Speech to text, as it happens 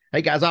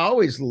Hey guys, I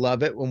always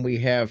love it when we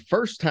have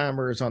first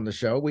timers on the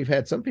show. We've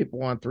had some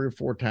people on 3 or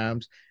 4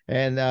 times,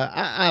 and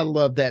I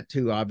love that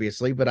too,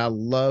 obviously. But I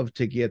love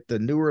to get the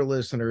newer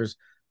listeners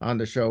on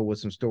the show with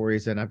some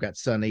stories. And I've got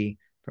Sunny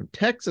from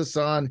Texas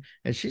on,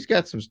 and she's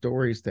got some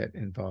stories that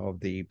involve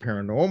the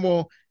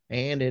paranormal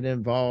and it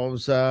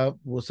involves,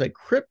 we'll say,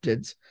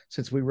 cryptids,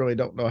 since we really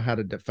don't know how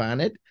to define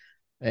it.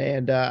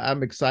 And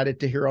I'm excited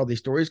to hear all these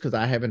stories because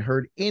I haven't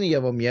heard any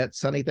of them yet.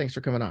 Sunny, thanks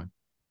for coming on.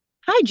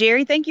 Hi,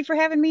 Jerry. Thank you for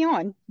having me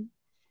on.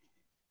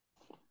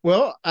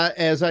 Well,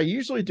 as I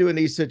usually do in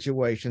these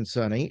situations,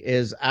 Sonny,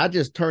 is I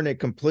just turn it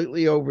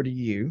completely over to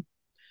you.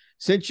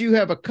 Since you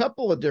have a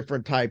couple of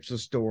different types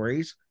of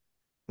stories,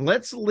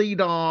 let's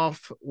lead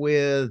off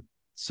with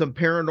some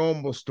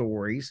paranormal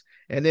stories,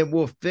 and then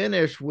we'll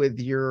finish with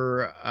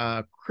your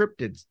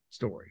cryptid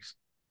stories.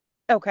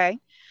 Okay.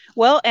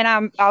 Well,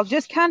 and I'll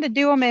just kind of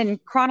do them in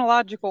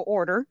chronological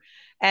order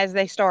as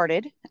they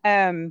started.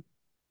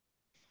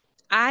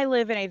 I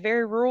live in a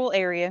very rural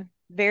area,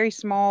 very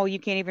small. You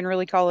can't even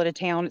really call it a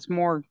town. It's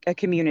more a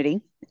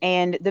community.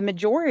 And the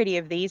majority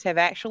of these have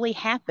actually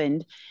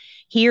happened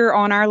here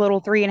on our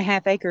little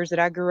 3.5 acres that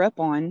I grew up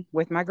on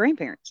with my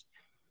grandparents.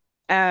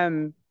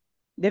 Um,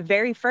 the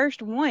very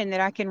first one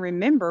that I can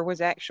remember was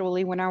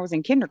actually when I was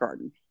in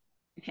kindergarten.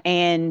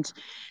 And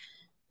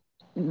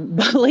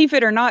believe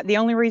it or not, the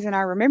only reason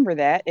I remember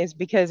that is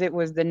because it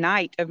was the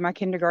night of my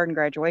kindergarten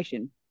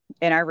graduation.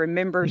 And I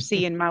remember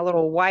seeing my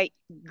little white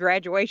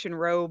graduation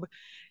robe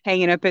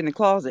hanging up in the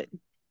closet.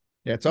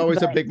 Yeah, it's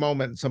always a But big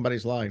moment in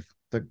somebody's life,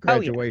 the oh,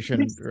 yeah,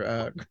 graduation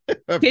of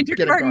kindergarten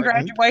kindergarten.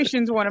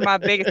 graduation is one of my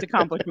biggest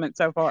accomplishments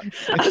so far.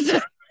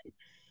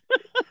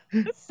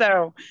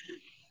 So,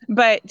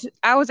 but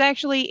I was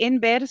actually in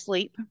bed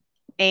asleep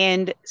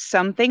and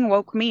something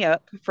woke me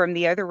up from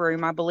the other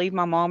room. I believe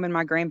my mom and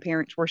my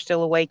grandparents were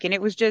still awake, and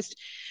it was just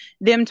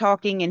them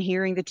talking and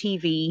hearing the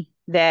TV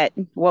that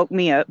woke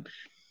me up.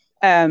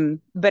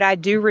 But I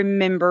do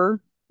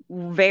remember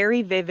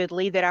very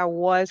vividly that I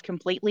was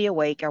completely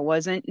awake. I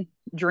wasn't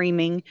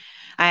dreaming.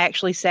 I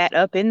actually sat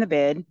up in the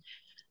bed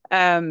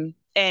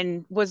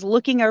and was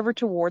looking over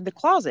toward the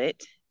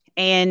closet,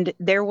 and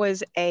there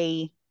was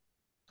a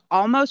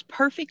almost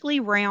perfectly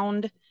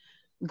round,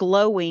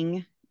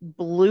 glowing,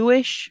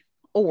 bluish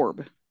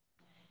orb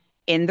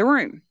in the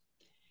room.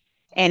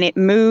 And it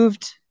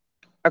moved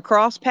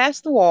across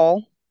past the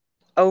wall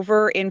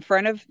over in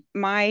front of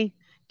my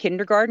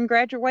kindergarten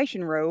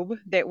graduation robe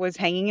that was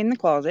hanging in the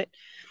closet,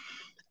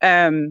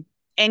 um,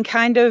 and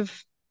kind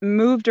of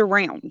moved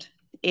around.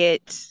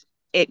 It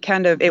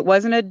it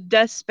wasn't a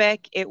dust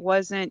speck. It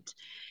wasn't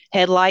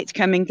headlights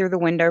coming through the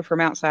window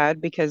from outside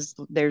because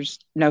there's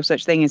no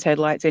such thing as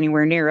headlights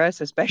anywhere near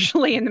us,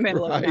 especially in the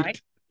middle of the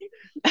night.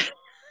 Right.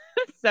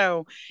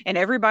 So, and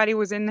everybody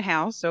was in the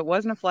house, so it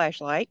wasn't a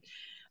flashlight.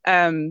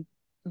 Um,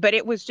 but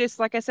it was just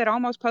like I said,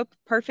 almost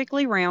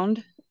perfectly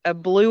round, a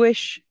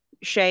bluish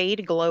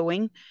shade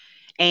glowing,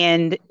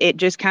 and it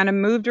just kind of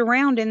moved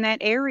around in that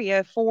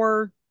area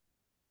for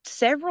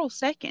several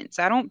seconds.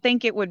 I don't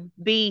think it would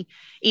be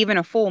even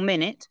a full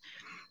minute,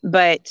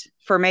 but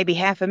for maybe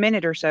half a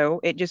minute or so,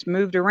 it just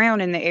moved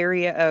around in the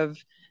area of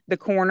the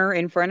corner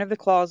in front of the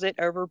closet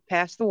over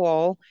past the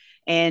wall,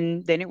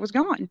 and then it was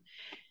gone.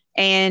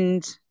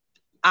 And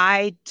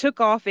I took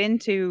off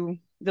into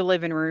the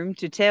living room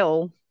to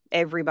tell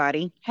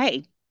everybody,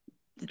 hey,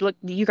 look,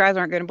 you guys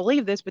aren't going to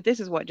believe this, but this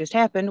is what just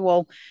happened.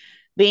 Well,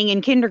 being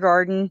in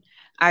kindergarten,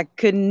 I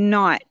could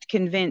not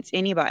convince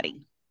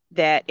anybody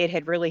that it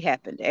had really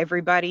happened.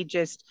 Everybody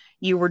just,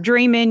 you were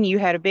dreaming, you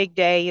had a big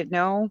day.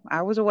 No,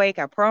 I was awake,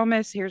 I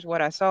promise. Here's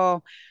what I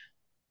saw.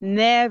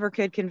 Never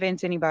could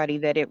convince anybody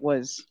that it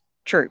was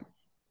true.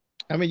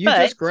 I mean, you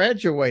But just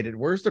graduated.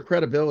 Where's the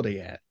credibility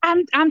at?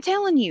 I'm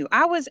telling you,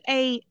 I was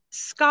a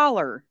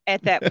scholar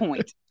at that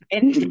point,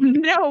 and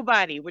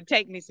nobody would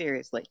take me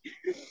seriously.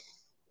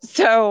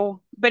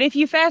 So, but if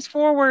you fast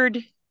forward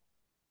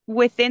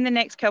within the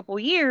next couple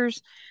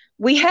years,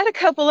 we had a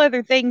couple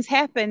other things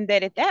happen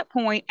that at that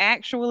point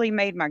actually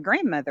made my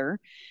grandmother,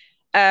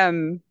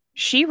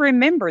 she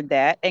remembered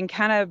that and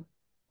kind of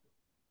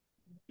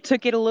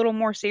took it a little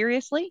more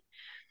seriously.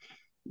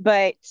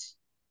 But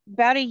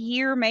about a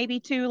year, maybe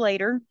two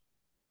later,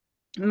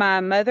 my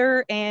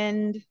mother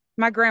and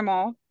my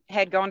grandma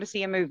had gone to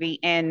see a movie,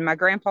 and my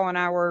grandpa and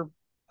I were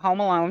home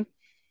alone.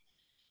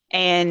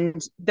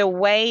 And the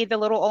way the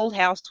little old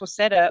house was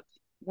set up,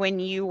 when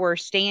you were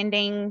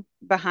standing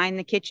behind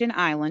the kitchen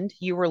island,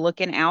 you were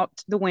looking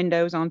out the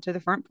windows onto the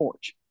front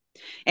porch.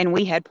 And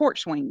we had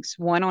porch swings,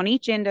 one on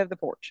each end of the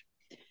porch.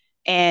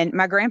 And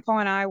my grandpa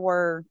and I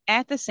were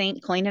at the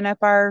sink cleaning up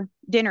our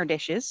dinner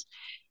dishes.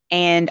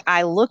 And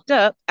I looked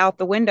up out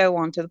the window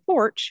onto the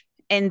porch,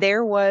 and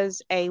there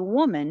was a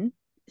woman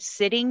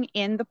sitting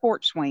in the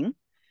porch swing.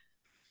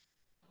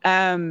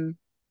 Um,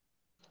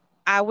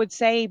 I would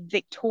say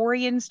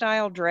Victorian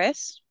style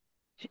dress.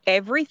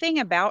 Everything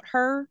about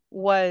her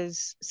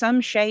was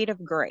some shade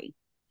of gray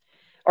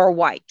or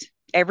white.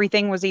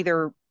 Everything was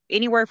either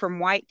anywhere from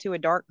white to a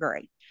dark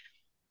gray.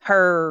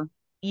 Her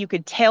you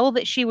could tell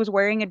that she was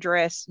wearing a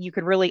dress. You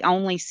could really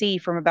only see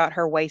from about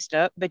her waist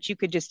up, but you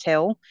could just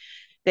tell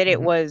that it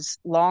Mhm. was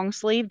long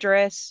sleeve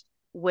dress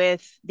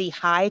with the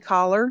high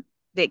collar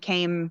that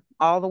came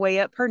all the way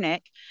up her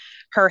neck.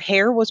 Her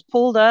hair was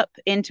pulled up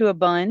into a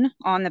bun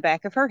on the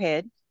back of her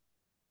head.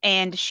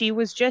 And she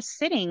was just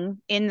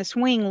sitting in the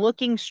swing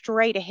looking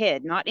straight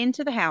ahead, not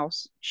into the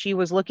house. She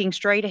was looking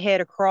straight ahead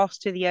across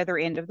to the other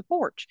end of the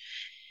porch.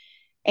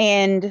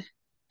 And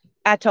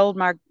I told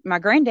my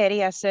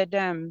granddaddy, I said,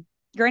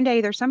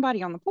 Granddaddy, there's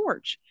somebody on the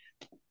porch.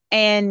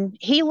 And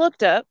he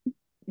looked up,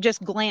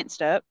 just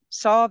glanced up,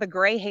 saw the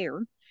gray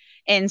hair,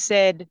 and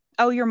said,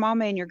 "Oh, your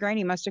mama and your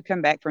granny must have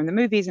come back from the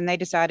movies and they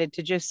decided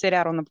to just sit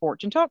out on the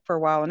porch and talk for a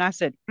while." And I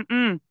said,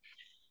 "Mm-mm,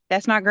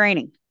 that's not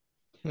granny."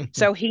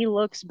 So he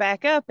looks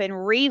back up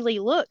and really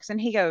looks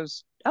and he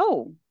goes,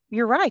 "Oh,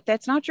 you're right.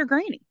 That's not your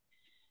granny."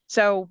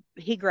 So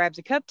he grabs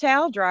a cup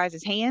towel, dries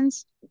his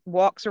hands,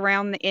 walks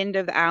around the end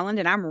of the island,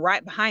 and I'm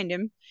right behind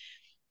him.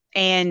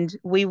 And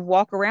we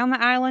walk around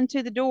the island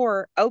to the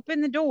door,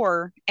 open the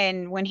door.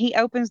 And when he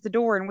opens the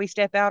door and we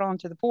step out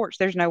onto the porch,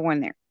 there's no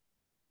one there.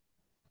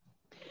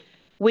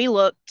 We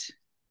looked,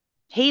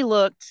 he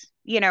looked,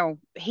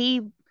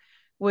 he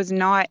was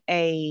not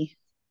a,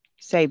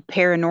 say,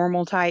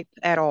 paranormal type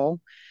at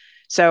all.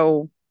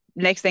 So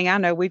next thing I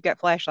know, we've got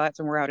flashlights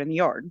and we're out in the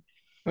yard.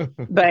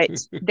 But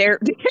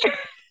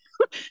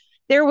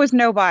there was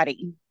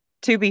nobody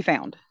to be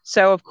found.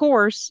 So of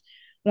course,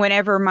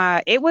 whenever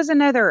it was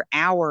another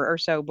hour or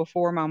so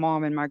before my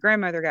mom and my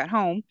grandmother got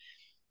home,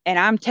 and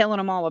I'm telling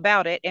them all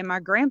about it, and my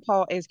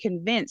grandpa is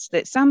convinced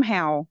that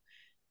somehow,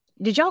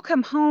 did y'all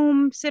come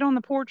home, sit on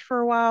the porch for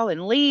a while,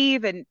 and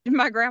leave? And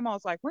my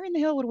grandma's like, where in the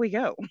hell would we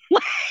go?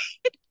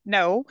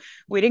 No,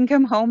 we didn't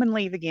come home and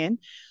leave again.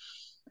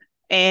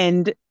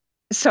 And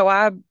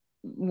so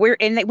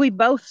we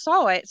both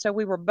saw it. So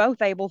we were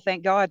both able,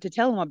 thank God, to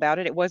tell them about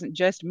it. It wasn't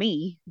just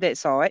me that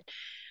saw it.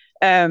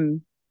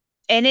 Um,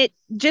 and it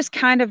just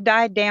kind of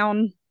died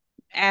down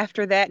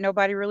after that.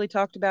 Nobody really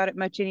talked about it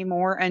much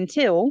anymore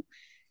until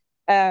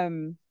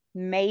um,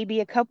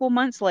 maybe a couple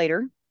months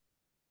later,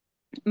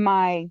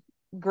 my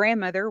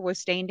grandmother was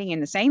standing in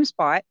the same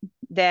spot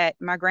that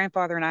my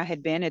grandfather and I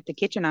had been at the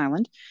kitchen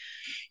island.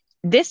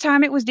 This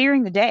time it was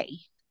during the day.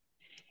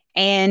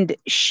 And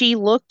she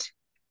looked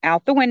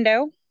out the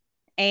window.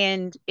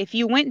 And if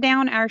you went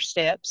down our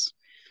steps,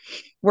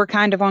 we're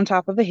kind of on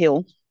top of a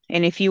hill.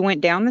 And if you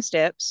went down the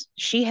steps,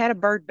 she had a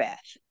bird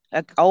bath,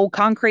 a old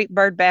concrete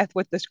bird bath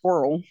with the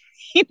squirrel,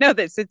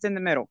 that sits in the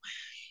middle.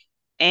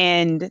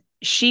 And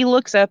she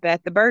looks up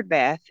at the bird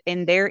bath,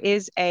 and there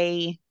is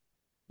a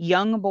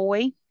young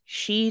boy.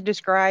 She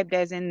described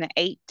as in the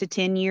 8 to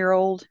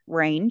 10-year-old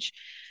range,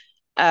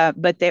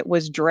 but that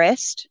was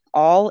dressed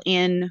all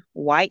in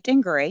white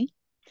and gray.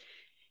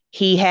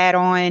 He had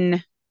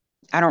on,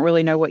 I don't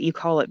really know what you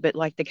call it, but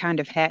like the kind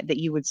of hat that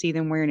you would see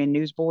them wearing in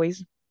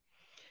Newsboys.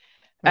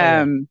 Oh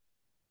yeah. Um,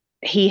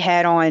 he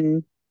had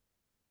on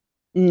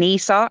knee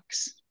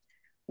socks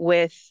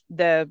with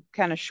the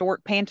kind of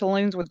short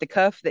pantaloons with the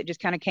cuff that just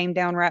kind of came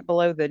down right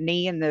below the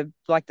knee, and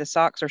the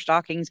socks or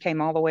stockings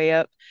came all the way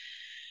up.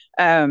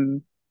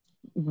 Um,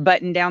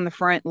 button down the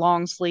front,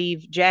 long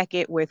sleeve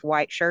jacket with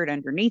white shirt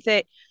underneath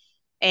it.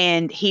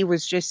 And he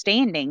was just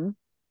standing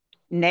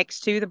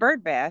next to the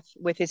bird bath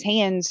with his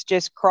hands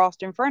just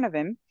crossed in front of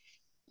him.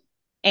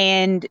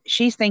 And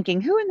she's thinking,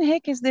 who in the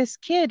heck is this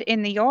kid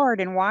in the yard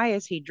and why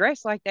is he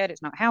dressed like that?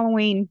 It's not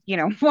Halloween,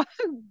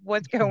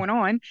 what's going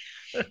on?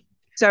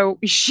 So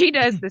she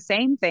does the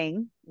same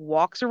thing,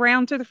 walks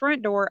around to the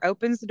front door,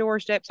 opens the door,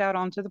 steps out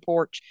onto the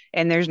porch,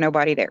 and there's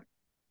nobody there.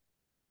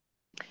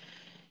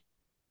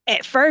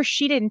 At first,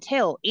 she didn't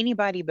tell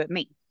anybody but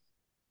me.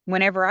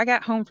 Whenever I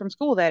got home from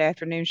school that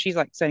afternoon, she's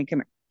like, Sonny, come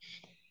here,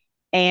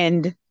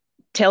 and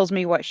tells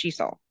me what she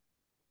saw.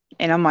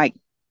 And I'm like,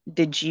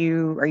 are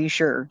you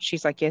sure?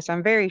 She's like, yes,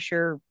 I'm very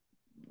sure.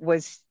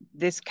 Was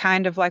this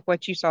kind of like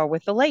what you saw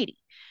with the lady?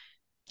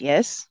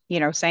 Yes,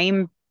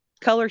 same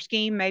color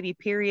scheme, maybe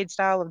period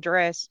style of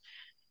dress.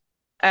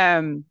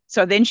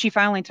 So then she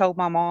finally told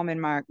my mom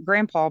and my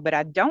grandpa, but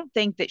I don't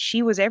think that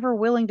she was ever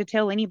willing to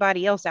tell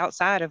anybody else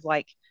outside of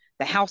like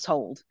the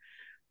household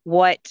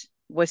what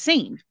was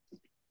seen.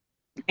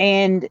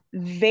 And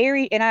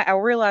I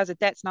realize that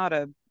that's not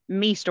a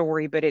me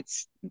story, but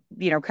it's,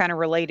 kind of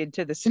related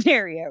to the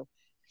scenario.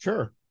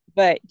 Sure.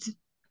 But,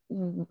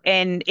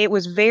 and it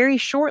was very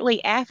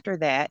shortly after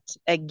that,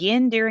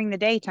 again during the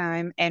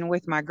daytime, and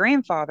with my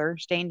grandfather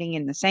standing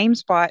in the same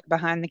spot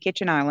behind the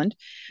kitchen island.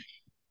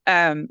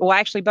 Well,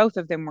 actually, both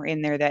of them were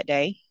in there that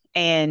day.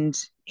 And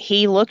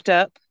he looked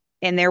up,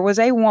 and there was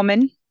a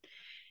woman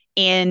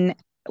in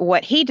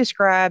what he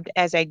described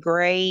as a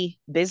gray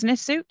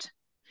business suit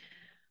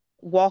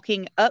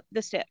walking up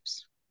the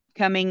steps,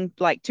 coming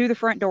like to the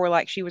front door,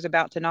 like she was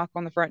about to knock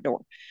on the front door.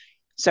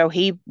 So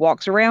he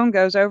walks around,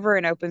 goes over,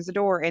 and opens the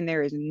door, and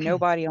there is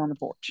nobody on the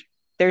porch.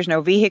 There's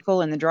no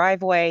vehicle in the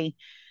driveway.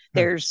 Huh.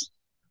 There's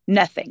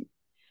nothing.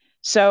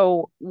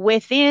 So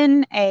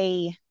within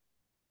a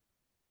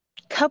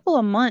couple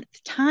of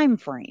month time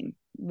frame,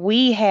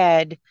 we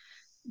had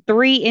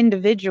three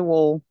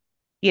individual,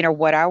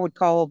 what I would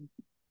call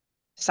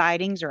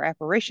sightings or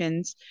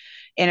apparitions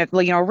in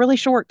a really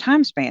short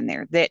time span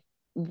there, that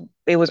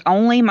it was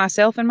only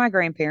myself and my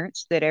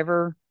grandparents that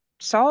ever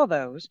saw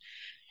those.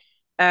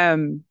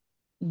 Um,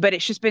 but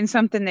it's just been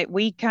something that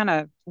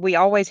we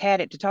always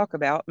had it to talk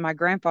about. My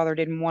grandfather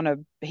didn't want to,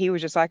 he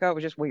was just like, oh, it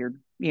was just weird.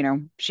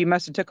 She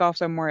must have took off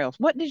somewhere else.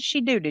 What did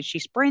she do? Did she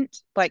sprint?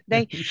 Like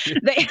they,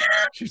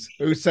 She's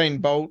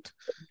Usain Bolt.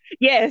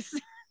 yes,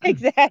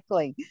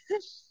 exactly.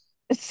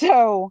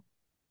 So,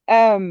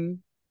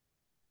 um,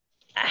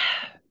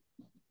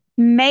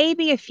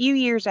 maybe a few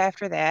years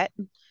after that,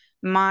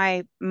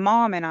 my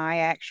mom and I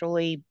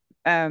actually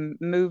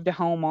moved a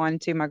home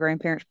onto my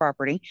grandparents'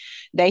 property.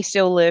 They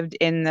still lived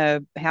in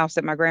the house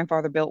that my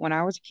grandfather built when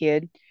I was a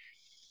kid,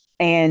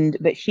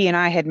 but she and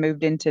I had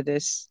moved into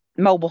this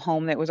mobile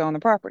home that was on the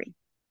property.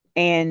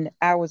 And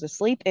I was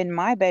asleep in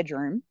my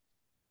bedroom.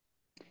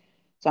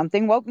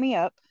 Something woke me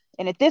up,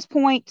 and at this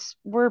point,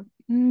 we're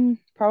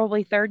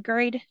probably third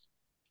grade.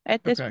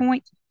 At this Okay.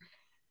 point,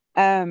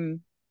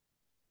 um,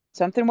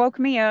 something woke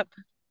me up,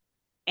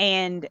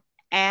 and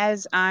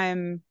as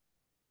I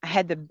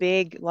had the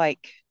big,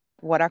 like,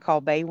 what I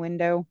call bay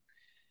window,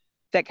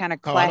 that kind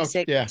of Oh, I know.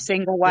 classic Yeah.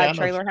 single Yeah, wide I know.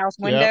 trailer house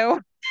Yep. window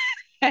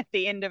at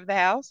the end of the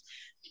house.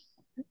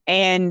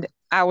 And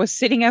I was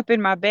sitting up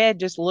in my bed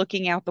just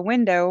looking out the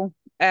window,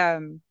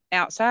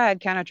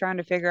 outside, kind of trying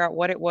to figure out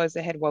what it was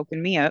that had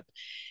woken me up.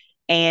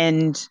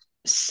 And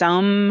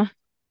some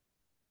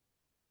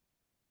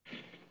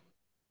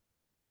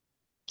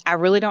I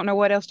really don't know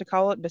what else to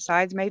call it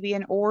besides maybe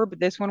an orb.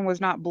 This one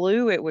was not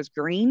blue, it was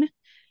green.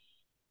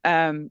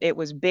 It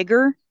was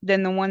bigger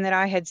than the one that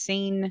I had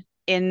seen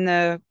in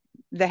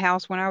the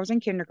house when I was in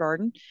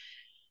kindergarten.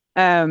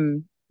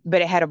 Um,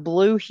 but it had a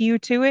blue hue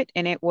to it,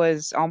 and it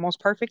was almost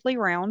perfectly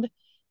round,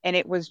 and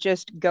it was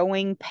just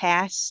going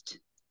past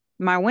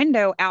my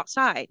window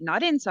outside,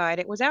 not inside,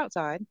 it was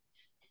outside,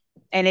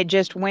 and it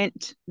just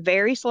went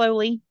very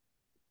slowly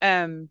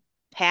um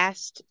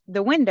past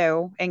the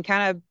window and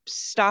kind of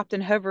stopped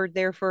and hovered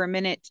there for a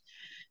minute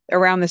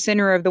around the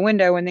center of the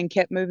window and then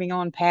kept moving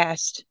on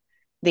past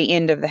the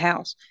end of the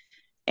house.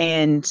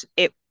 And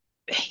it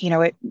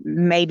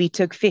maybe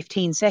took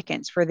 15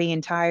 seconds for the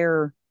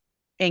entire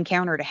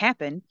encounter to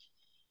happen.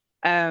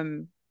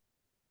 Um,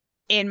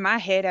 in my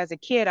head as a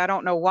kid, I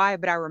don't know why,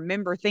 but I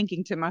remember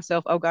thinking to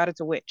myself, oh God,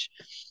 it's a witch.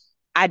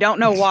 I don't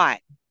know why.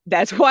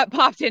 That's what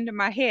popped into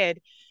my head.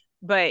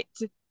 But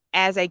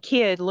as a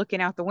kid,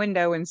 looking out the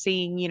window and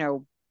seeing,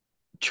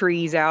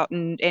 trees out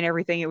and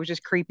everything, it was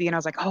just creepy. And I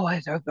was like, oh,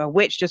 a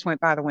witch just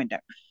went by the window.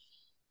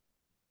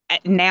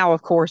 Now,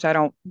 of course, I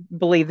don't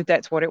believe that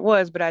that's what it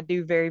was, but I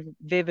do very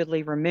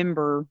vividly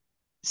remember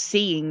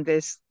seeing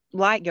this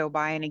light go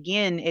by. And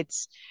again,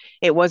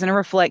 it wasn't a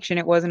reflection,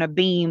 it wasn't a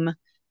beam,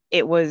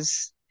 it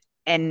was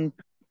an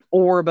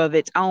orb of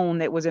its own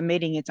that was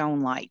emitting its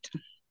own light.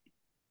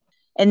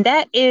 And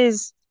that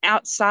is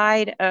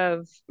outside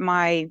of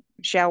my,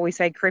 shall we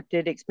say,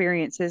 cryptid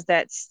experiences.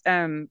 That's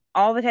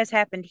all that has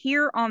happened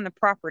here on the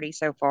property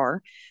so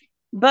far.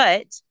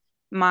 But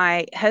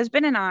my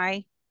husband and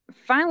I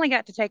finally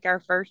got to take our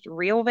first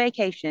real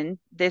vacation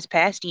this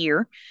past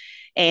year,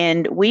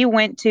 and we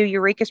went to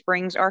Eureka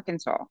Springs,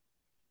 Arkansas,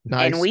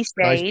 and Nice, we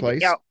nice stayed.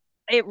 Yeah, place.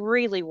 it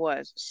really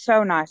was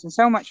so nice and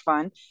so much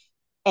fun.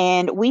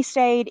 And we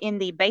stayed in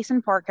the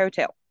Basin Park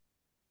Hotel.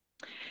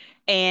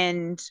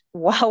 And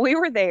while we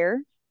were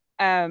there,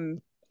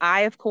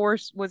 I, of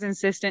course, was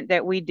insistent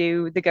that we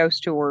do the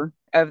ghost tour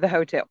of the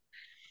hotel.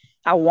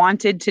 I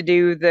wanted to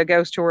do the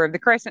ghost tour of the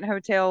Crescent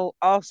Hotel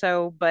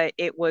also, but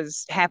it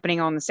was happening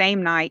on the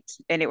same night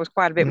and it was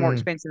quite a bit more Mm,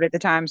 expensive at the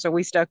time. So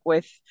we stuck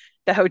with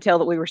the hotel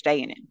that we were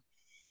staying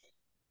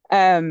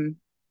in.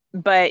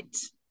 But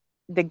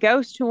the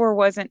ghost tour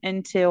wasn't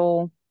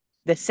until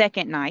the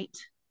second night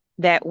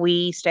that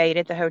we stayed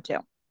at the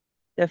hotel.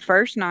 The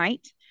first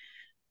night,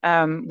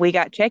 we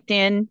got checked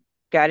in,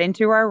 got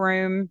into our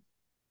room,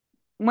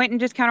 went and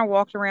just kind of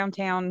walked around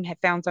town, had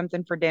found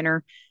something for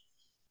dinner,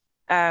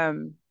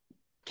 um,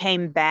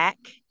 came back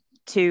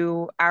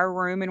to our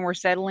room and were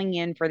settling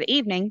in for the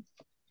evening.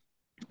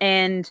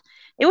 And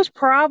it was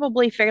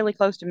probably fairly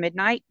close to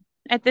midnight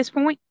at this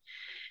point.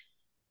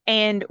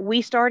 And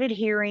we started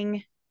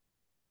hearing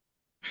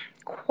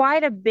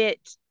quite a bit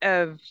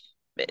of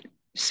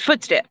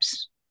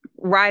footsteps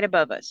right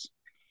above us.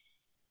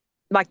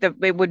 Like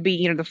it would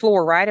be, the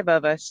floor right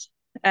above us.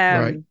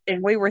 right.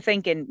 And we were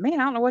thinking, man,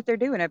 I don't know what they're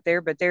doing up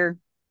there, but they're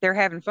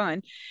having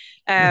fun.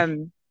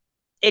 Um,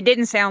 it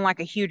didn't sound like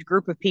a huge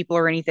group of people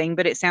or anything,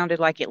 but it sounded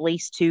like at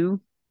least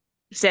two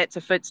sets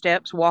of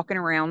footsteps walking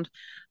around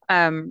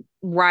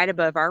right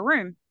above our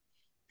room.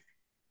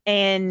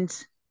 And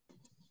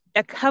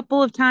a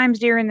couple of times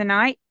during the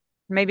night,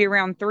 maybe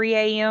around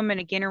 3 a.m. and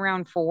again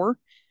around 4,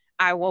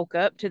 I woke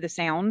up to the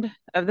sound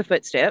of the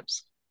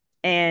footsteps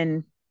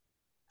and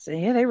said,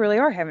 yeah, they really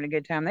are having a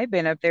good time. They've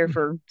been up there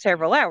for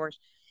several hours.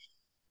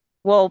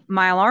 Well,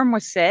 my alarm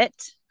was set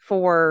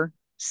for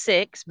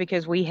 6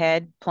 because we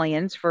had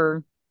plans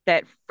for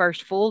that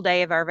first full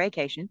day of our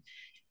vacation.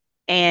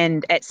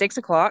 And at 6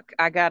 o'clock,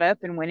 I got up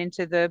and went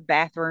into the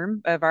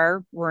bathroom of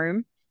our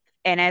room.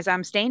 And as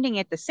I'm standing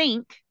at the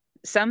sink,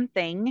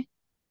 something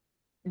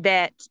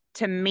that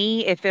to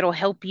me, if it'll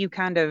help you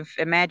kind of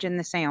imagine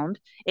the sound,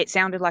 it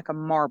sounded like a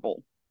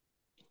marble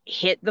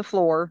hit the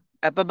floor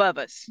up above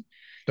us,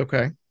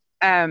 Okay.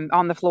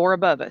 on the floor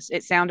above us.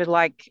 It sounded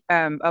like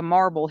a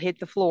marble hit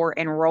the floor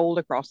and rolled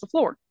across the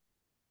floor.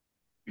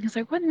 I was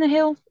like, what in the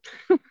hell?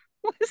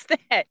 What is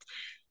that?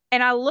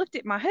 And I looked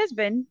at my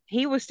husband.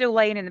 He was still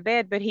laying in the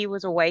bed, but he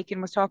was awake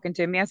and was talking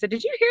to me. I said,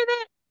 did you hear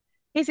that?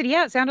 He said,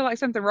 yeah, it sounded like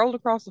something rolled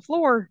across the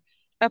floor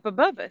up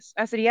above us.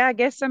 I said, yeah, I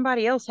guess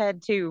somebody else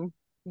had to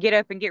get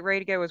up and get ready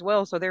to go as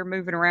well. So they're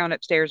moving around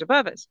upstairs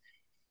above us.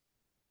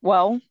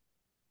 Well,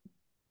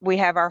 we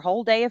have our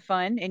whole day of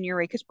fun in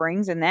Eureka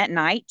Springs. And that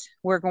night,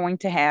 we're going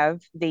to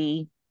have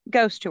the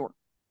ghost tour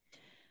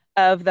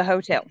of the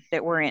hotel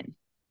that we're in.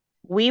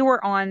 We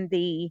were on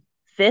the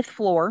fifth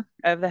floor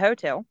of the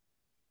hotel.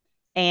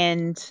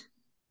 And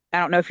I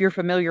don't know if you're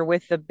familiar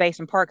with the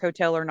Basin Park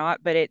Hotel or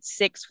not, but it's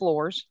 6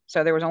 floors.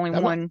 So there was only I'm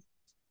not, one.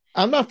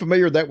 I'm not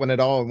familiar with that one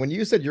at all. When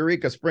you said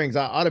Eureka Springs,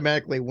 I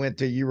automatically went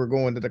to you were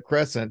going to the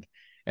Crescent.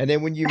 And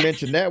then when you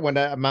mentioned that one,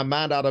 my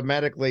mind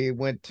automatically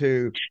went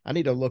to, I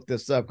need to look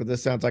this up because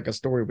this sounds like a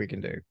story we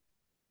can do.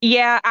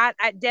 Yeah,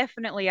 I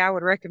definitely I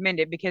would recommend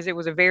it because it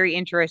was a very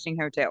interesting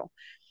hotel.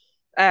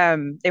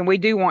 And we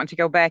do want to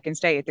go back and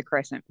stay at the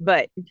Crescent.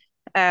 But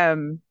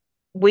um,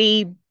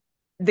 we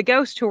the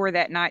ghost tour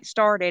that night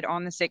started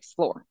on the 6th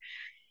floor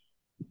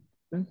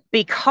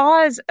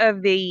because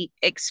of the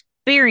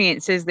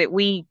experiences that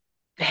we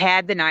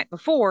had the night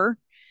before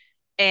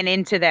and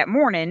into that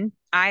morning.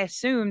 I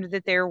assumed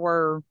that there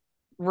were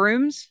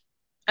rooms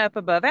up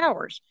above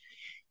ours.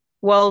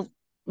 Well,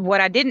 what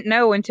I didn't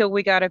know until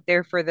we got up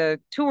there for the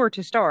tour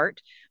to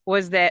start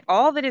was that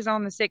all that is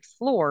on the 6th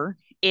floor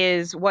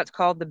is what's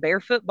called the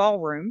Barefoot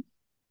Ballroom,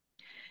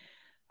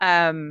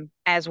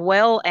 as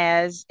well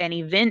as an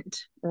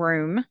event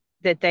room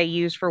that they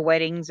use for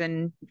weddings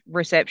and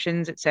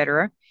receptions,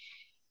 etc.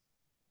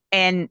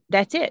 And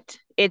that's it.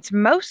 It's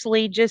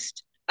mostly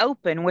just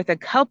open with a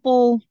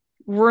couple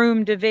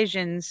room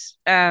divisions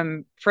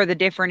for the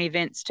different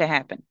events to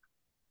happen.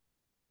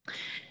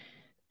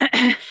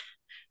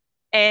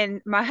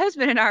 And my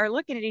husband and I are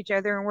looking at each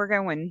other and we're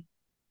going,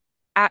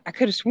 I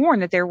could have sworn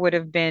that there would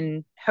have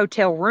been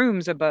hotel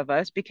rooms above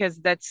us because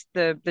that's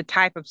the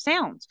type of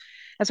sounds.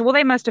 I said, well,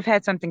 they must have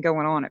had something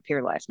going on up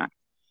here last night.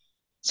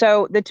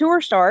 So the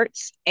tour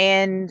starts,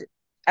 and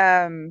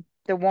the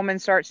woman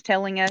starts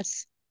telling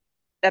us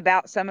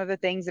about some of the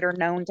things that are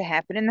known to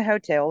happen in the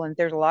hotel. And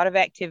there's a lot of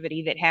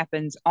activity that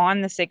happens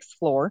on the 6th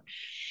floor.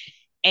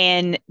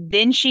 And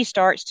then she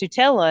starts to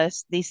tell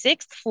us the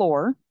 6th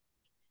floor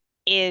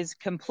is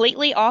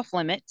completely off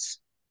limits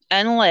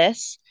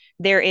unless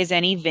there is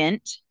an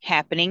event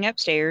happening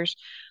upstairs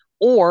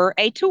or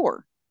a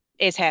tour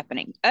is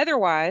happening.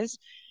 Otherwise,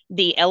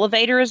 the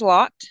elevator is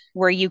locked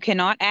where you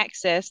cannot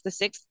access the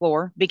 6th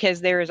floor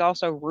because there is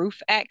also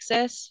roof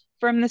access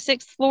from the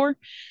 6th floor.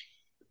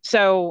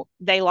 So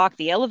they lock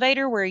the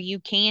elevator where you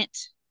can't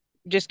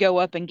just go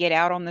up and get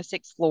out on the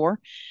 6th floor.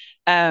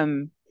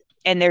 Um,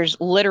 and there's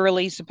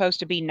literally supposed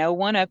to be no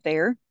one up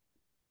there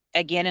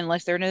again,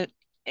 unless there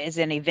is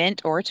an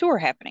event or a tour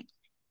happening.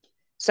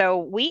 So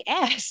we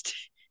asked,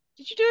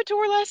 did you do a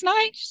tour last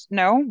night?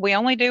 No, we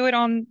only do it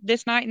on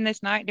this night and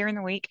this night during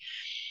the week.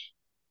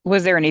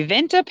 Was there an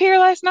event up here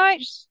last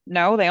night?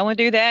 No, they only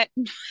do that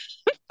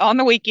on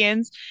the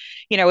weekends.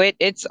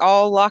 It's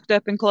all locked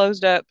up and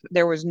closed up.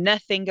 There was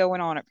nothing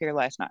going on up here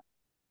last night.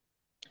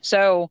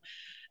 So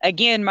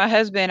again, my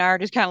husband and I are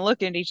just kind of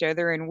looking at each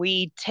other and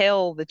we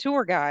tell the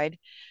tour guide,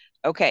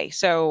 okay,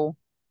 so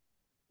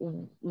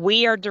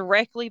we are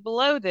directly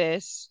below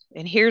this,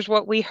 and here's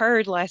what we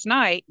heard last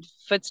night: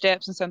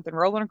 footsteps and something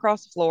rolling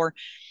across the floor.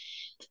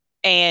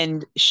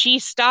 And she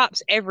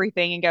stops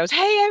everything and goes,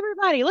 hey,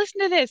 everybody,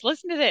 listen to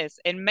this,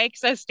 and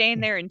makes us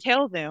stand there and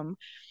tell them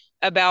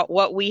about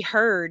what we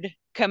heard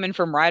coming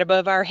from right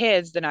above our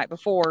heads the night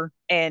before,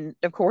 and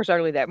of course,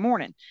 early that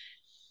morning.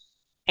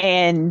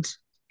 And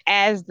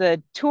as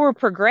the tour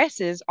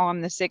progresses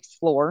on the 6th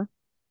floor,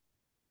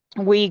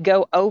 we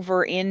go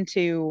over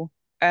into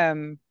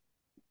um,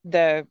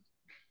 the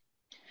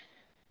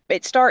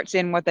it starts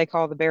in what they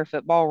call the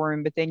Barefoot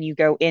Ballroom, but then you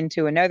go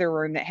into another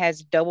room that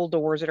has double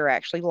doors that are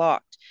actually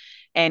locked.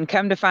 And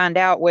come to find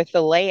out, with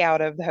the layout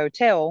of the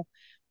hotel,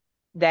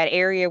 that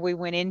area we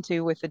went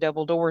into with the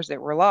double doors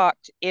that were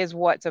locked is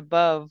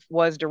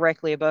was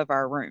directly above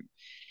our room.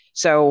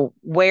 So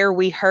where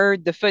we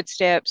heard the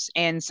footsteps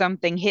and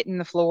something hitting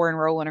the floor and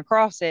rolling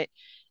across it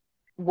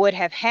would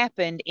have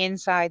happened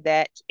inside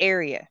that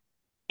area.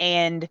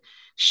 And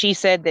she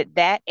said that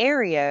that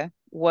area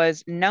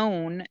was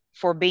known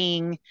for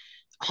being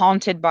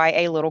haunted by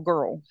a little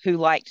girl who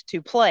liked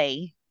to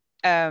play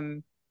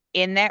um,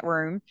 in that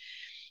room,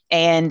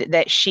 and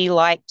that she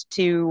liked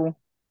to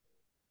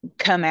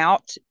come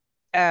out.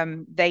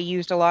 They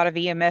used a lot of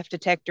EMF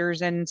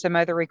detectors and some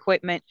other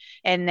equipment,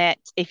 and that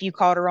if you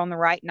caught her on the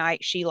right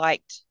night, she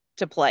liked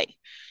to play.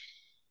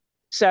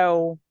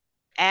 So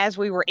as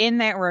we were in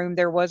that room,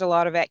 there was a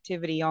lot of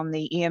activity on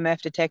the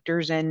EMF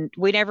detectors, and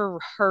we never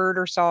heard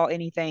or saw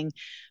anything.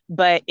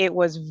 But it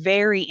was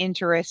very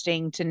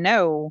interesting to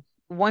know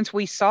once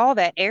we saw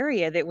that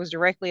area that was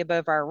directly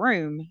above our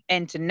room,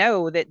 and to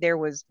know that there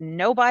was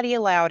nobody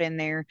allowed in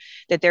there,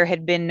 that there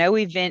had been no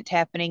event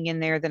happening in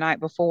there the night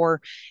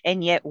before,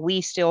 and yet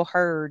we still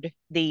heard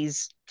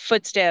these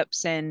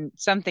footsteps and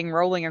something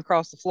rolling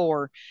across the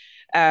floor.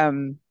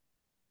 Um,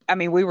 I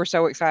mean, we were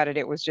so excited.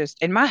 It was just,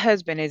 and my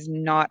husband is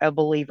not a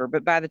believer,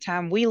 but by the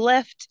time we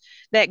left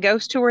that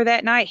ghost tour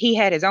that night, he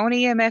had his own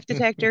EMF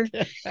detector.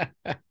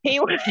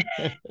 He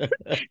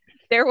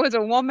There was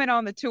a woman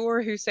on the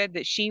tour who said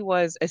that she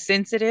was a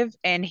sensitive,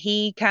 and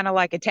he kind of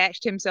like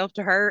attached himself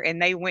to her,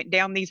 and they went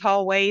down these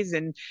hallways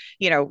and,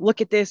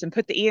 look at this and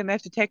put the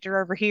EMF detector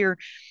over here.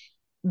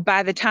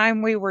 By the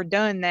time we were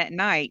done that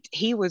night,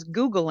 he was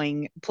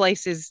Googling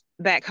places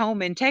back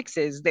home in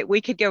Texas that we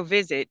could go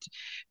visit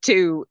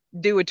to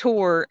do a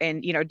tour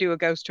and, do a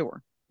ghost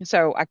tour.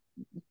 So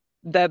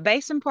the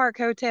Basin Park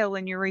Hotel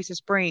in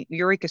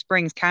Eureka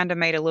Springs kind of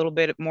made a little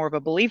bit more of a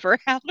believer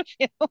out of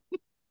him.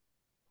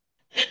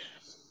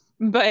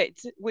 But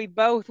we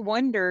both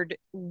wondered,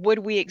 would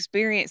we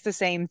experience the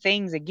same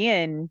things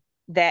again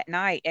that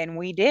night? And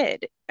we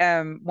did.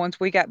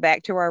 Once we got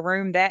back to our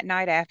room that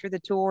night after the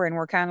tour and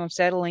we're kind of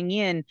settling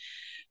in,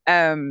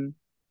 um,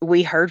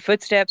 we heard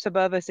footsteps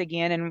above us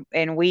again,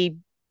 and we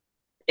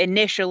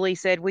initially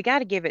said we got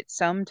to give it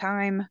some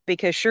time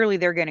because surely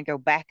they're going to go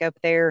back up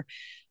there,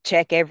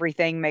 check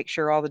everything, make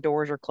sure all the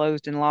doors are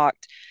closed and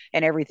locked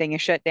and everything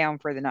is shut down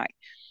for the night.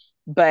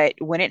 But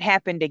when it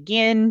happened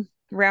again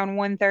around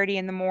 1:30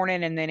 in the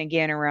morning, and then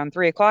again around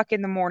 3 o'clock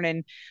in the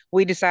morning,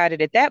 we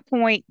decided at that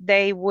point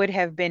they would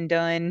have been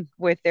done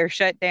with their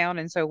shutdown.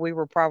 And so we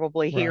were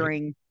probably Right.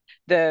 hearing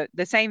the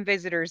same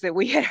visitors that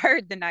we had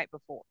heard the night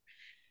before.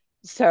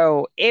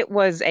 So it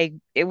was a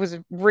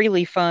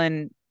really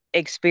fun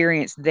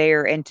experience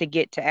there, and to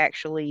get to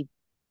actually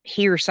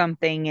hear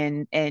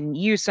something and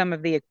use some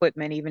of the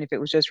equipment, even if it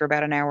was just for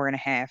about an hour and a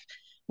half,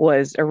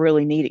 was a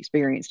really neat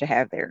experience to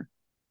have there.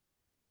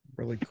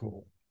 Really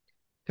cool.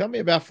 Tell me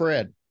about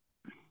Fred.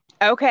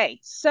 Okay,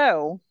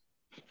 so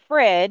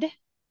Fred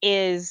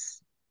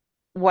is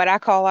what I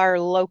call our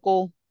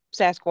local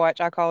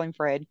Sasquatch. I call him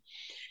Fred.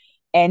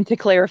 And to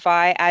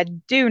clarify, I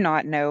do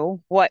not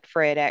know what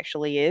Fred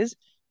actually is,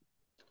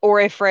 or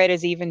if Fred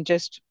is even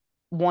just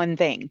one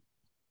thing.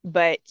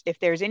 But if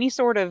there's any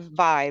sort of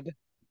vibe,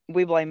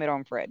 we blame it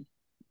on Fred.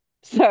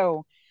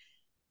 So,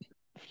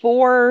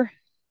 for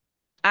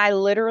I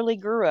literally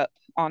grew up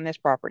on this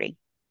property.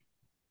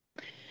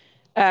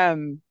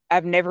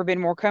 I've never been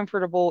more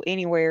comfortable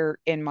anywhere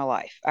in my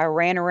life. I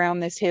ran around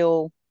this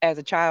hill as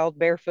a child,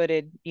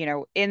 barefooted,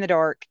 in the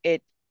dark.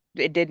 It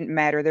didn't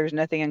matter. There's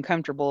nothing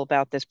uncomfortable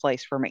about this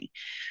place for me.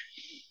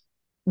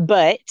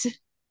 But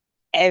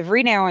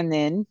every now and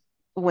then,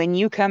 when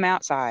you come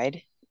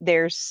outside,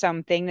 there's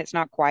something that's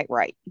not quite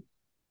right.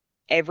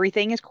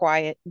 Everything is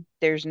quiet.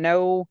 There's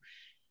no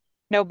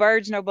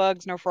birds, no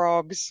bugs, no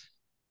frogs,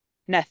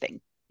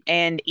 nothing.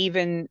 And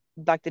even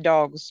like the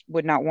dogs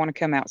would not want to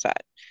come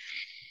outside.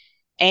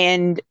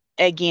 And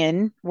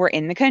again, we're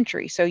in the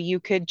country. So you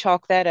could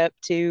chalk that up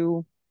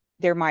to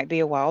there might be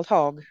a wild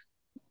hog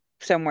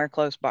somewhere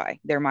close by.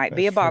 There might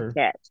be That's a true.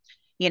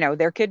 bobcat.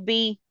 There could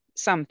be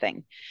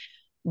something.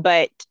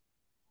 But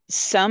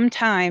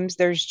sometimes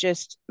there's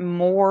just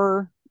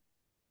more,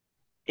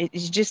 it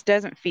just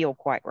doesn't feel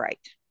quite right.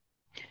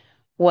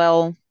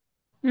 Well,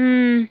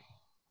 mm,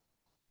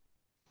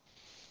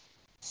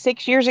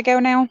 6 years ago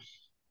now,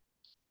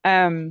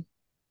 um,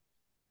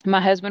 my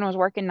husband was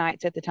working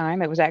nights at the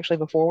time. It was actually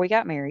before we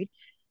got married.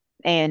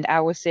 And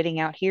I was sitting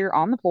out here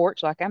on the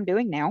porch like I'm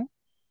doing now.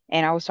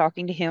 And I was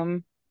talking to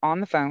him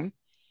on the phone.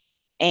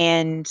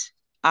 And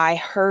I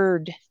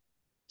heard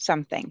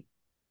something.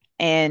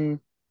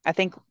 And I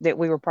think that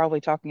we were probably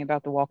talking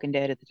about The Walking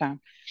Dead at the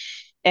time.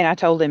 And I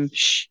told him,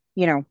 shh,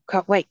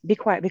 wait, be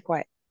quiet, be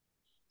quiet.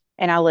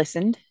 And I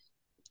listened,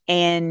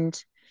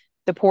 and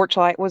the porch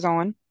light was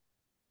on.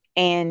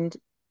 And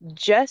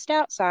just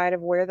outside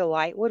of where the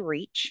light would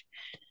reach,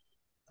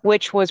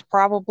 which was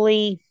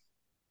probably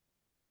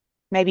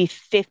maybe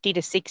 50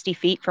 to 60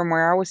 feet from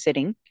where I was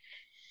sitting,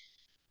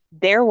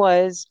 there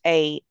was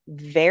a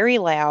very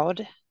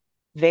loud,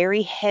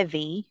 very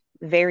heavy,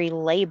 very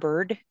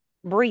labored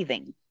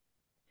breathing.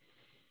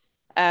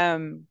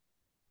 Um,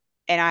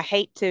 and I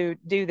hate to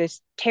do this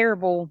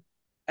terrible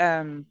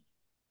um,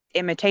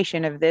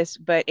 imitation of this,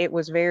 but it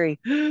was very,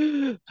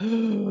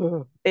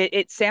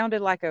 it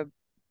sounded like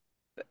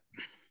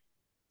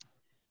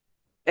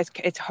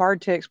it's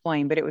hard to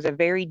explain, but it was a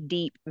very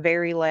deep,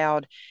 very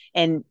loud,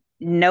 and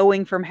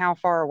knowing from how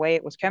far away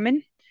it was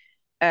coming,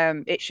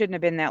 it shouldn't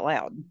have been that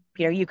loud.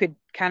 You could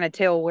kind of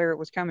tell where it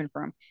was coming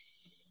from.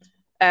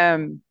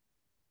 Um,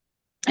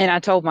 and I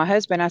told my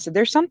husband, I said,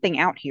 there's something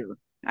out here.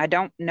 I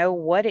don't know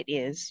what it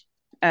is.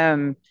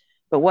 Um,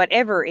 but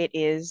whatever it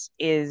is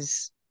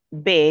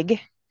big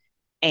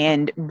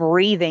and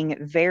breathing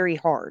very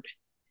hard.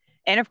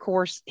 And of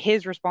course,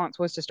 his response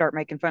was to start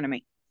making fun of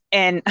me.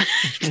 And I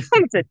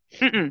said,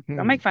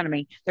 don't make fun of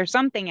me. There's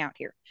something out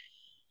here.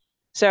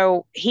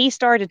 So he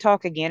started to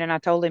talk again, and I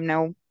told him,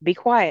 no, be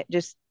quiet.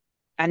 Just,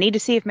 I need to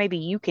see if maybe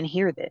you can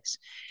hear this.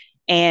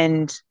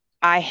 And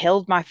I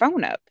held my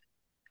phone up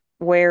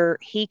where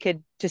he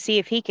could, to see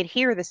if he could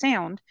hear the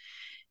sound.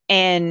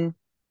 And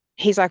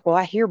he's like, well,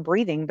 I hear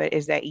breathing, but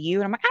is that you?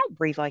 And I'm like, I don't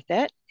breathe like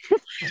that.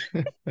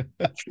 I've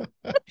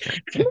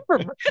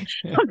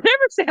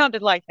never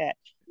sounded like that.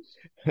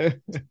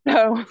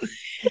 So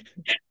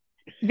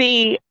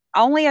the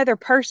only other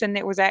person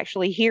that was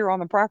actually here on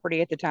the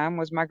property at the time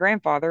was my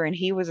grandfather, and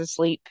he was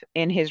asleep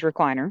in his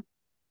recliner.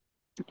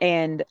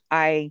 And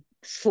I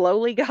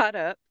slowly got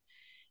up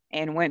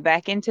and went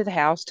back into the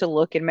house to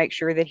look and make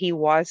sure that he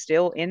was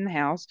still in the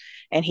house,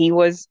 and he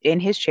was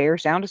in his chair,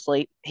 sound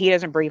asleep. He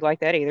doesn't breathe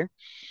like that either.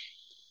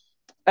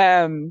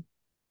 Um,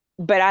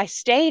 but I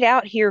stayed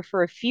out here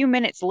for a few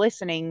minutes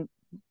listening,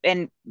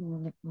 and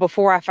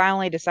before I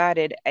finally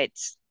decided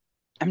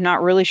I'm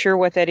not really sure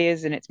what that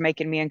is, and it's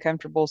making me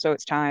uncomfortable, so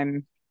it's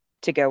time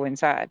to go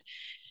inside.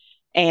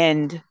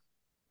 And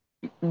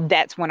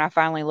that's when I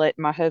finally let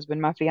my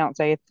husband, my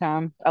fiance at the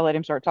time, I let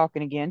him start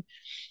talking again.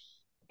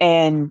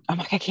 And I'm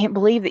like, I can't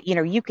believe that,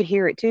 you could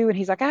hear it too. And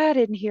he's like, I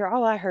didn't hear,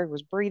 all I heard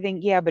was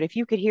breathing. Yeah, but if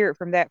you could hear it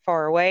from that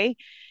far away,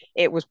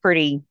 it's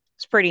pretty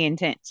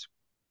intense.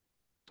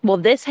 Well,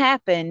 this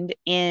happened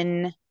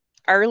in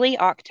early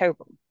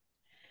October,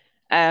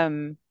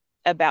 um,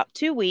 about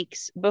 2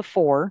 weeks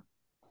before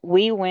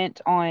we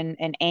went on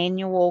an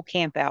annual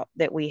camp out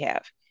that we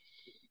have.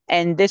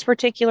 And this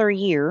particular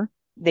year,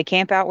 the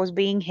camp out was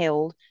being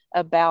held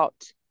about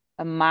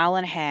a mile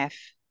and a half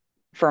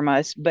from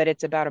us, but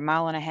it's about a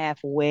mile and a half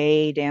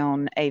way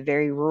down a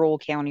very rural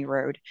county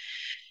road.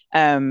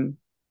 Um,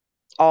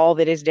 all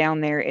that is down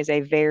there is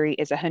a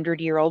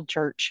 100-year-old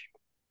church,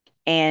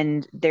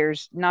 and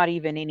there's not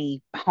even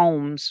any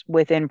homes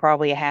within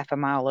probably a half a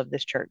mile of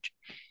this church.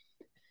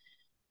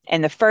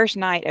 And the first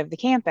night of the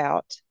camp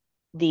out,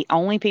 the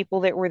only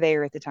people that were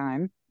there at the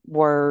time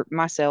were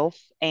myself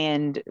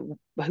and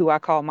who I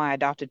call my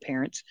adopted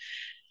parents.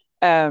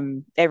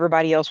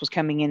 Everybody else was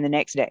coming in the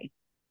next day.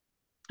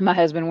 My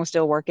husband was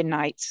still working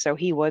nights, so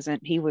he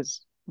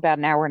was about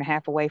an hour and a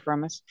half away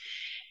from us.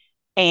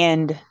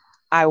 And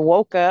I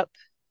woke up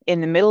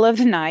in the middle of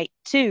the night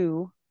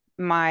to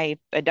my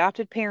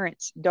adopted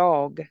parents'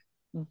 dog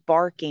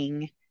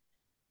barking.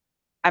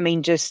 I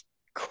mean, just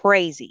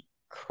crazy,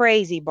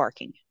 crazy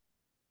barking.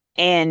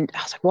 And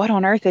I was like, what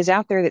on earth is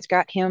out there that's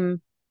got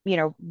him,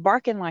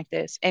 barking like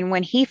this? And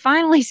when he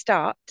finally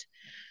stopped,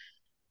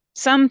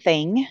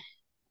 something,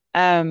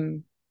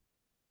 um,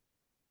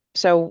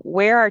 so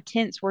where our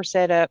tents were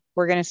set up,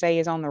 we're going to say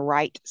is on the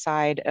right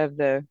side of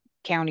the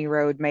county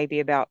road, maybe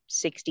about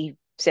 60,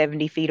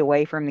 70 feet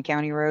away from the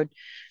county road.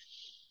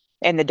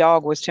 And the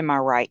dog was to my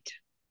right.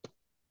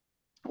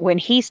 When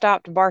he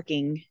stopped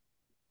barking,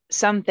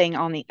 something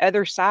on the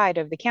other side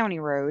of the county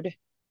road,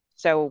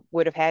 so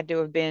would have had to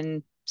have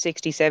been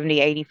 60, 70,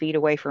 80 feet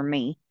away from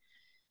me,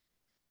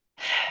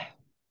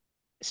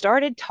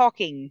 started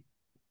talking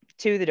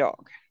to the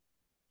dog.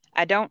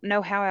 I don't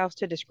know how else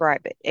to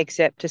describe it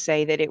except to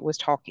say that it was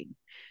talking.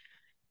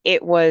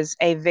 It was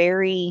a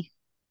very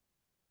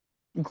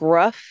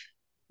gruff,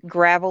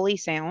 gravelly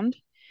sound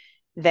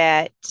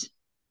that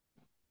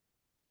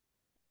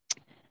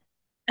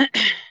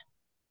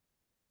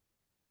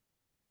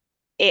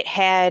it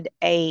had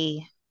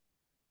a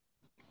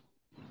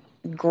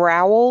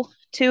growl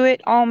to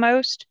it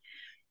almost.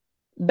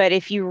 But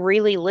if you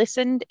really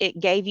listened, it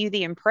gave you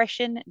the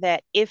impression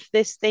that if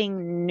this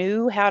thing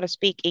knew how to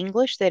speak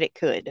English, that it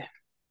could.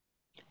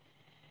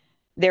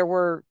 There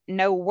were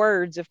no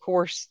words, of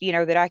course,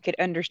 that I could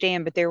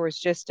understand, but there was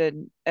just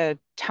a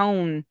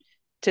tone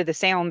to the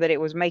sound that it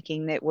was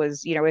making that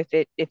was,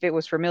 if it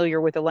was familiar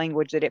with a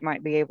language, that it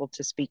might be able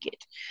to speak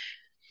it.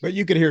 But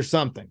you could hear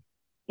something.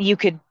 You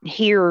could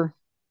hear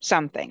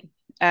something.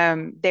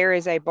 There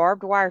is a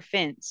barbed wire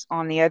fence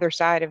on the other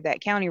side of that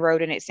county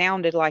road, and it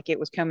sounded like it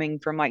was coming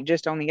from like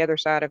just on the other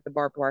side of the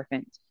barbed wire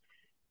fence.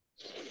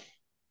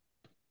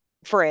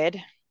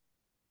 Fred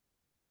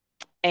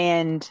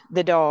and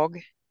the dog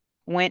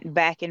went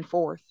back and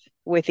forth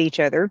with each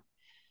other,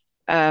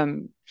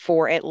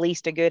 for at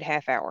least a good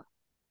half hour.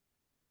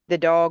 The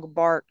dog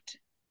barked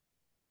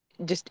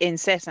just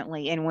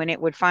incessantly, and when it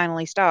would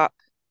finally stop,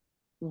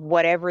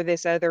 whatever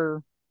this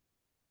other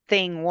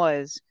thing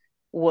was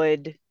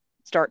would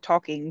start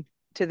talking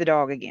to the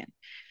dog again.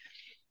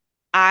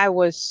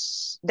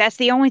 That's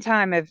the only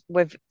time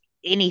with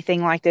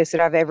anything like this that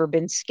I've ever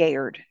been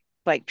scared,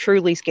 like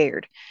truly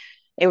scared.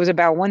 It was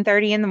about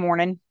 1:30 in the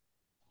morning,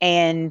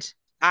 and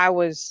I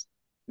was,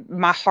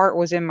 my heart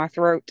was in my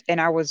throat,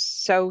 and I was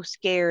so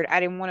scared. I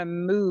didn't want to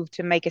move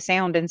to make a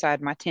sound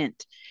inside my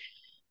tent.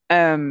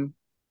 Um,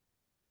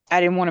 I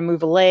didn't want to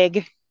move a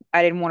leg.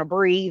 I didn't want to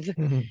breathe.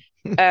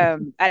 I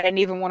didn't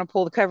even want to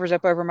pull the covers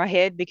up over my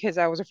head because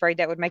I was afraid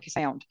that would make a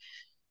sound.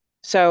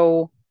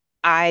 So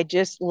I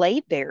just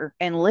laid there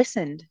and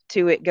listened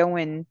to it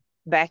going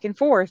back and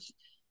forth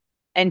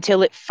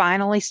until it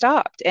finally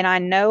stopped. And I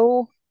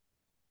know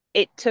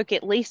it took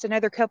at least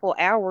another couple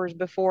hours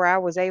before I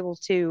was able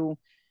to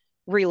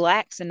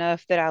relax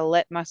enough that I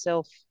let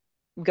myself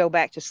go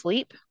back to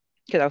sleep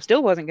because I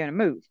still wasn't going to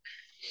move.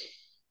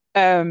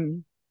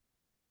 Um,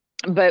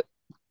 but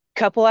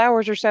couple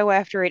hours or so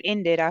after it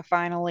ended, I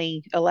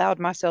finally allowed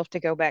myself to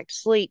go back to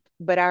sleep,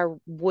 but I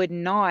would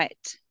not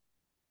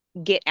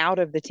get out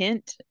of the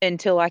tent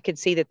until I could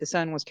see that the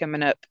sun was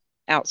coming up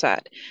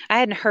outside. I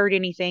hadn't heard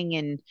anything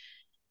in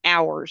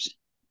hours.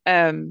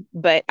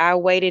 But I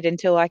waited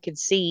until I could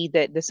see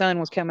that the sun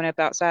was coming up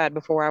outside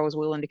before I was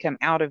willing to come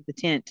out of the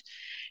tent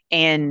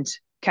and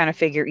kind of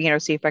figure,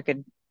 see if I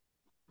could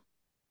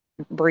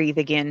breathe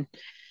again.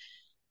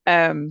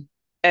 And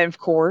of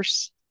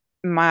course,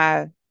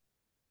 my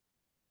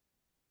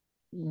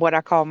what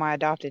I call my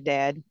adopted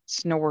dad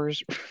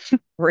snores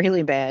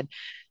really bad.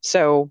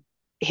 So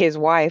his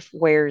wife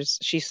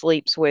she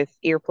sleeps with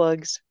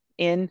earplugs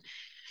in.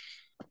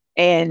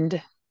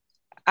 And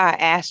I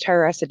asked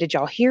her, I said, did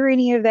y'all hear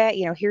any of that?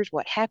 Here's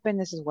what happened.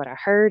 This is what I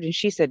heard. And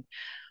she said,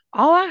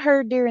 all I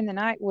heard during the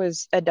night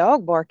was a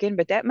dog barking,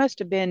 but that must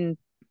have been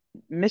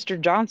Mr.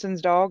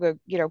 Johnson's dog,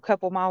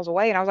 couple miles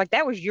away. And I was like,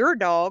 that was your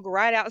dog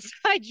right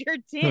outside your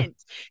tent.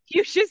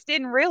 You just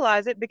didn't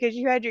realize it because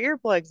you had your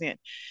earplugs in.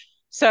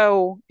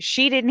 So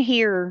she didn't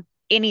hear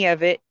any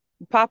of it.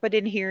 Papa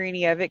didn't hear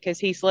any of it because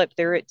he slept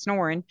through it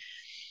snoring.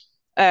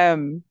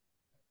 Um,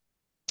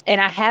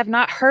 and I have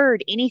not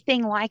heard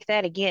anything like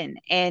that again.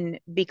 And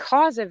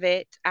because of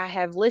it, I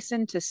have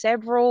listened to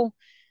several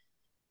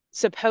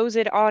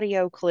supposed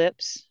audio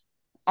clips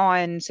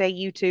on, say,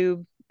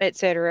 YouTube,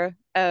 etc.,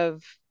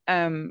 of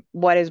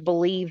what is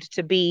believed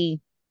to be,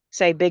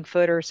 say,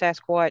 Bigfoot or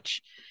Sasquatch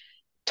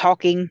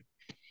talking.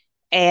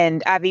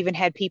 And I've even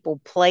had people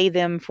play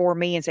them for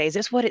me and say, is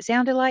this what it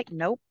sounded like?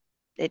 Nope,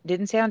 it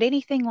didn't sound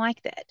anything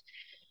like that.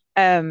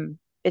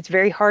 It's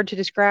very hard to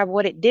describe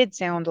what it did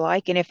sound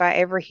like. And if I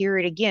ever hear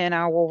it again,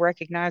 I will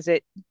recognize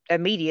it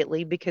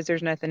immediately because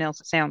there's nothing else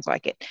that sounds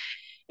like it.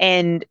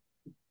 And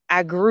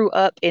I grew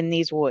up in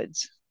these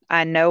woods.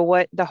 I know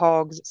what the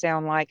hogs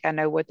sound like. I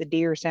know what the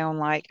deer sound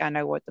like. I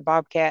know what the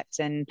bobcats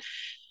and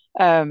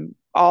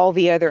all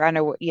the other, I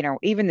know what,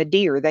 even the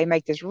deer, they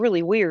make this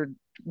really weird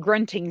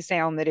grunting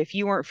sound that if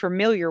you weren't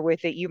familiar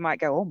with it, you might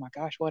go, oh my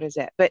gosh, what is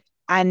that? But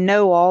I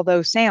know all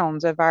those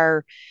sounds of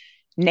our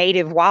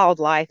native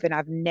wildlife, and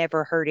I've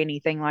never heard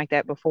anything like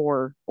that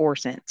before or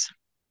since.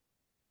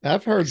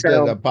 I've heard that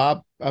So,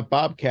 a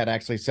bobcat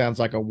actually sounds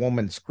like a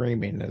woman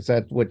screaming. Is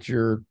that what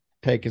your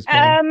take has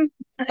been? um,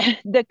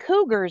 the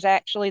cougars,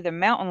 actually, the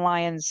mountain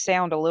lions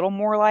sound a little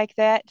more like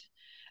that.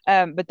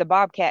 But the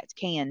bobcats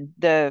can.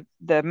 The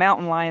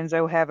mountain lions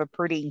though have a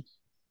pretty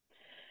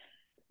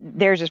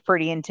theirs is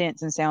pretty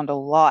intense and sound a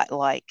lot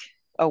like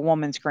a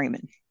woman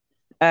screaming.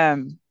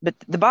 But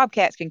the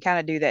bobcats can kind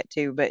of do that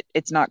too, but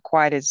it's not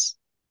quite as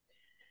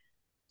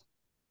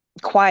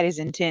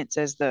intense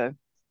as the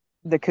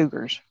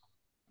cougars.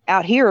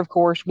 Out here, of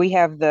course, we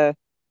have the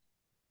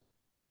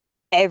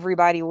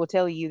everybody will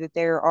tell you that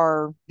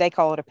they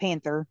call it a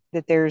panther,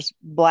 that there's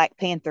black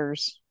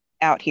panthers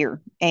out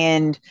here.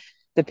 And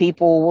the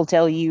people will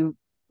tell you,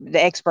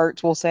 the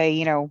experts will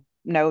say,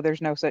 no,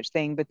 there's no such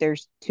thing, but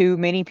there's too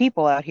many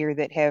people out here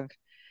that have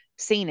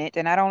seen it.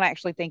 And I don't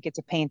actually think it's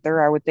a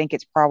panther. I would think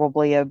it's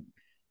probably a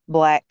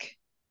black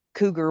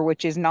cougar,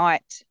 which is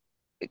not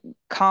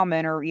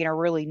common or,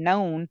 really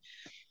known,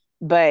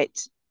 but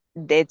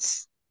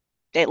it's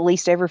at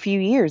least every few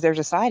years there's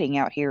a sighting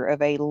out here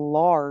of a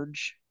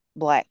large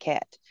black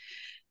cat.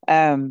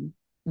 Um,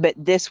 but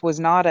this was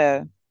not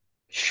a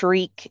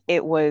shriek.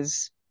 It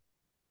was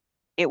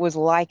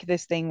like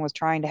this thing was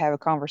trying to have a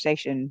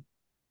conversation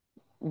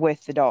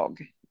with the dog,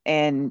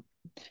 and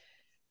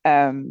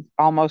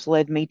almost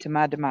led me to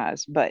my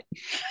demise. But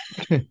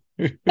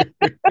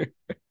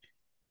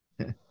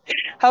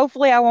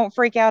hopefully I won't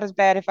freak out as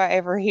bad if I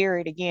ever hear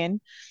it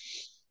again.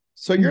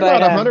 So you're But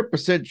not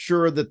 100%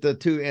 sure that the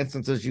two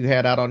instances you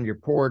had out on your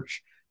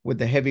porch with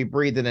the heavy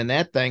breathing and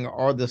that thing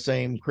are the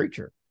same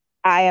creature.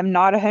 I am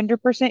not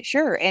 100%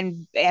 sure,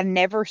 and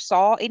never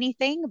saw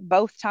anything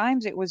both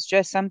times. It was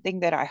just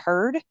something that I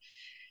heard.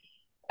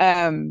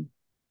 Um,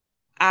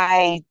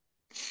 I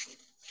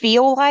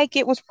feel like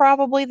it was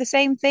probably the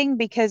same thing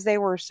because they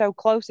were so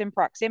close in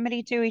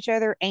proximity to each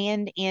other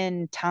and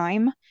in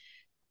time,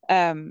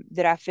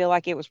 that I feel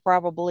like it was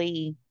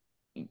probably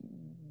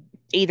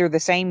either the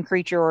same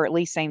creature or at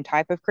least same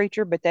type of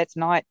creature, but that's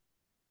not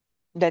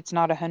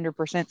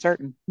 100%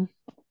 certain.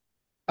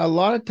 A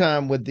lot of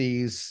time with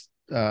these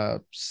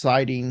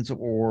sightings,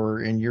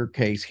 or in your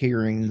case,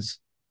 hearings,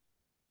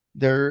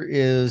 there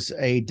is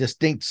a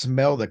distinct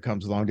smell that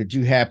comes along. Did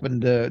you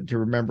happen to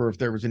remember if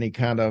there was any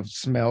kind of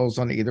smells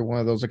on either one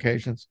of those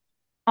occasions?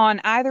 On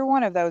either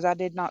one of those, I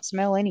did not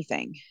smell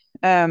anything.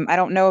 I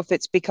don't know if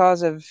it's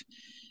because of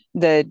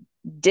the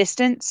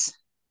distance.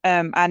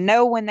 I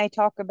know when they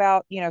talk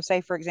about,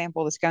 say, for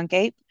example, the skunk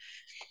ape,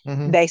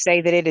 Mm-hmm. they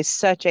say that it is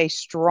such a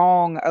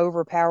strong,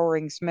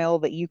 overpowering smell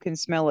that you can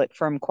smell it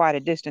from quite a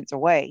distance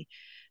away.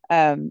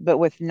 But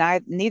with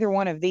neither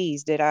one of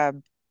these did I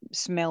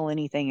smell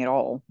anything at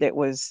all that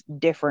was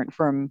different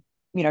from,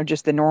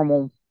 just the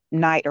normal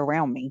night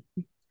around me.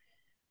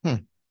 Hmm.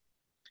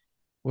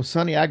 Well,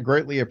 Sonny, I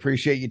greatly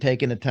appreciate you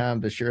taking the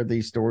time to share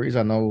these stories.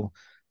 I know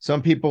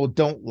some people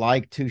don't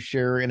like to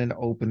share in an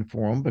open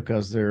forum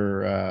because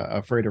they're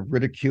afraid of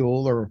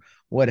ridicule or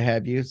what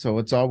have you. So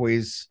it's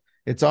always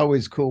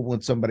cool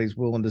when somebody's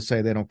willing to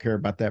say they don't care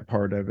about that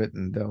part of it,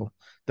 and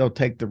they'll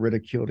take the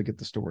ridicule to get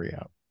the story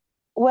out.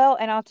 Well,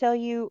 and I'll tell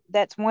you,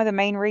 that's one of the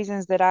main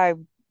reasons that I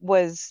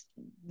was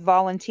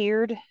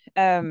volunteered.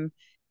 Um,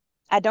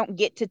 I don't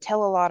get to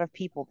tell a lot of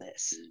people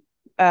this.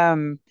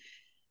 Um,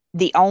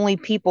 the only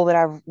people that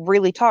I've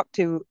really talked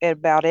to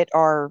about it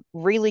are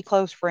really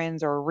close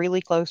friends or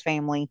really close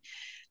family,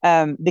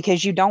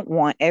 because you don't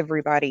want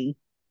everybody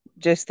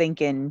just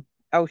thinking,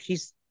 oh,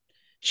 she's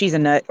a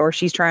nut, or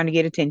she's trying to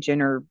get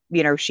attention, or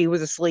she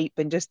was asleep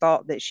and just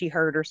thought that she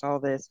heard or saw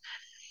this.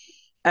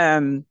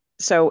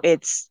 So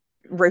it's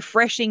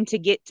refreshing to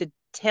get to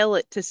tell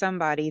it to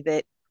somebody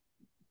that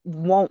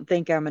won't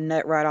think I'm a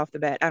nut right off the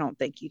bat. I don't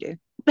think you do.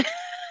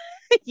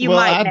 You Well,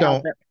 might I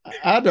now, don't,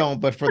 I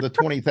don't, but for the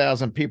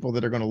 20,000 people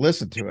that are going to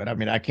listen to it, I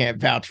mean, I can't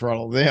vouch for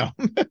all of them.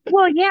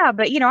 well, yeah,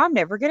 but I'm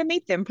never going to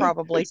meet them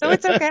probably, so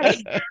it's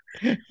okay.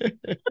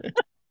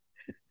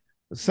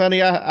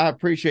 Sonny, I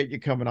appreciate you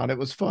coming on. It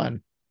was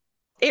fun.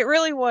 It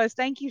really was.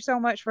 Thank you so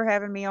much for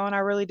having me on. I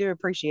really do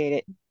appreciate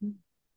it.